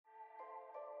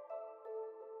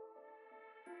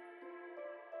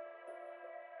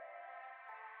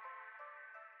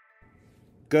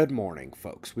Good morning,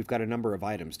 folks. We've got a number of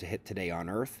items to hit today on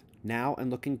Earth, now and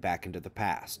looking back into the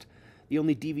past. The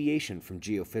only deviation from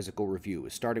geophysical review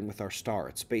is starting with our star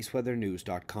at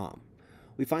spaceweathernews.com.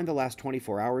 We find the last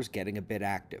 24 hours getting a bit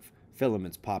active,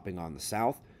 filaments popping on the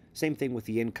south, same thing with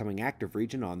the incoming active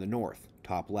region on the north,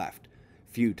 top left.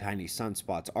 Few tiny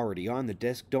sunspots already on the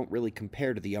disk don't really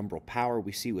compare to the umbral power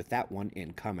we see with that one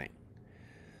incoming.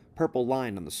 Purple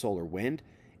line on the solar wind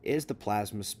is the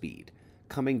plasma speed,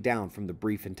 coming down from the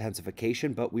brief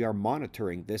intensification, but we are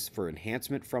monitoring this for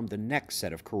enhancement from the next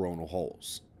set of coronal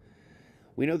holes.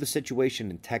 We know the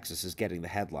situation in Texas is getting the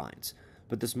headlines,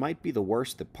 but this might be the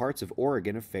worst that parts of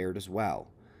Oregon have fared as well.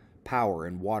 Power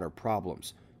and water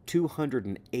problems,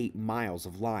 208 miles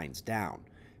of lines down,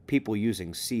 people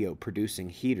using CO-producing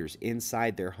heaters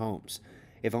inside their homes.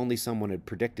 If only someone had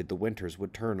predicted the winters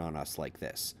would turn on us like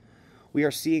this. We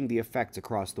are seeing the effects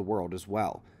across the world as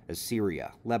well, as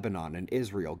Syria, Lebanon, and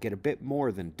Israel get a bit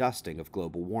more than dusting of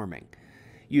global warming.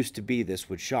 Used to be this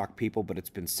would shock people, but it's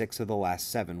been 6 of the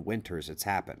last 7 winters it's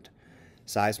happened.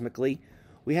 Seismically,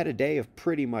 we had a day of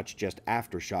pretty much just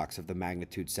aftershocks of the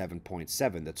magnitude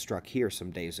 7.7 that struck here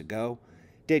some days ago.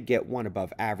 Did get one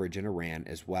above average in Iran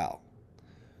as well.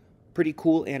 Pretty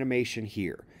cool animation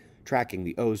here, tracking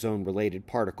the ozone-related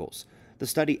particles. The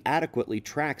study adequately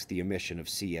tracks the emission of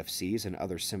CFCs and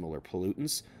other similar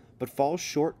pollutants, but falls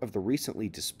short of the recently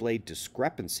displayed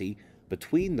discrepancy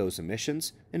between those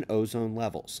emissions and ozone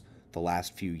levels. The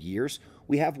last few years,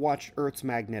 we have watched Earth's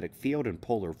magnetic field and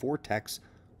polar vortex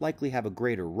likely have a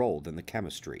greater role than the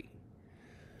chemistry.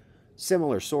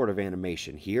 Similar sort of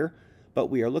animation here, but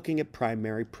we are looking at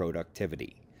primary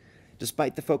productivity.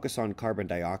 Despite the focus on carbon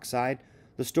dioxide,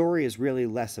 the story is really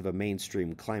less of a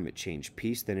mainstream climate change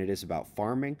piece than it is about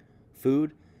farming,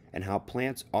 food, and how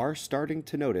plants are starting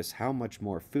to notice how much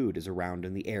more food is around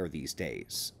in the air these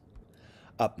days.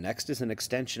 Up next is an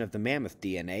extension of the mammoth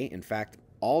DNA, in fact,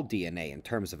 all DNA in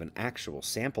terms of an actual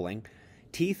sampling.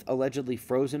 Teeth allegedly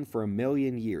frozen for 1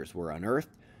 million years were unearthed,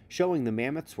 showing the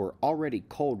mammoths were already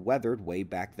cold-weathered way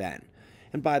back then.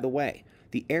 And by the way,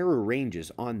 the error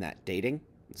ranges on that dating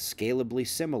scalably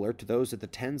similar to those at the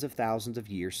tens of thousands of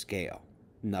year scale,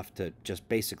 enough to just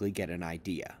basically get an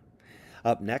idea.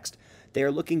 Up next, they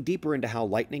are looking deeper into how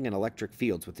lightning and electric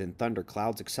fields within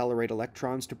thunderclouds accelerate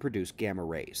electrons to produce gamma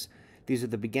rays. These are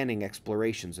the beginning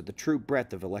explorations of the true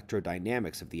breadth of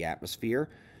electrodynamics of the atmosphere,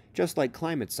 just like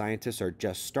climate scientists are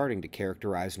just starting to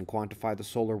characterize and quantify the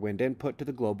solar wind input to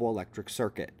the global electric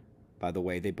circuit. By the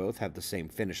way, they both have the same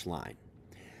finish line.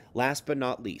 Last but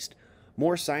not least,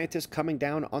 more scientists coming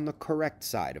down on the correct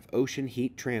side of ocean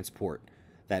heat transport,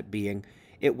 that being,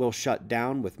 it will shut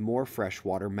down with more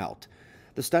freshwater melt.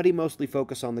 The study mostly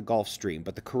focused on the Gulf Stream,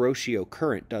 but the Kuroshio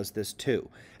Current does this too,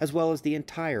 as well as the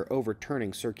entire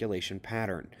overturning circulation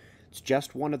pattern. It's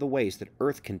just one of the ways that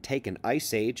Earth can take an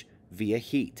ice age via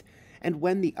heat. And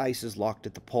when the ice is locked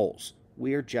at the poles,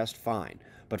 we're just fine.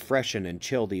 But freshen and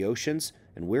chill the oceans,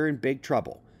 and we're in big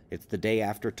trouble. It's the day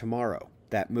after tomorrow.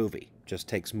 That movie just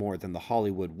takes more than the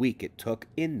Hollywood week it took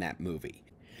in that movie.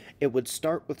 It would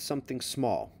start with something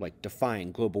small, like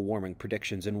defying global warming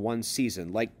predictions in one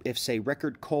season, like if, say,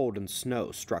 record cold and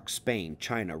snow struck Spain,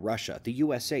 China, Russia, the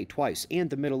USA twice, and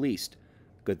the Middle East.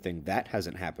 Good thing that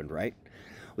hasn't happened, right?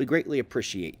 We greatly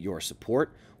appreciate your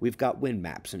support. We've got wind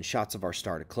maps and shots of our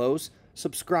star to close.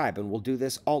 Subscribe and we'll do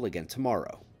this all again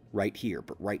tomorrow. Right here,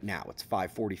 but right now it's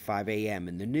 5:45 a.m.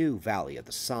 in the new Valley of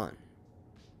the Sun.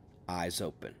 Eyes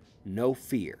open. No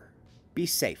fear. Be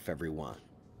safe, everyone.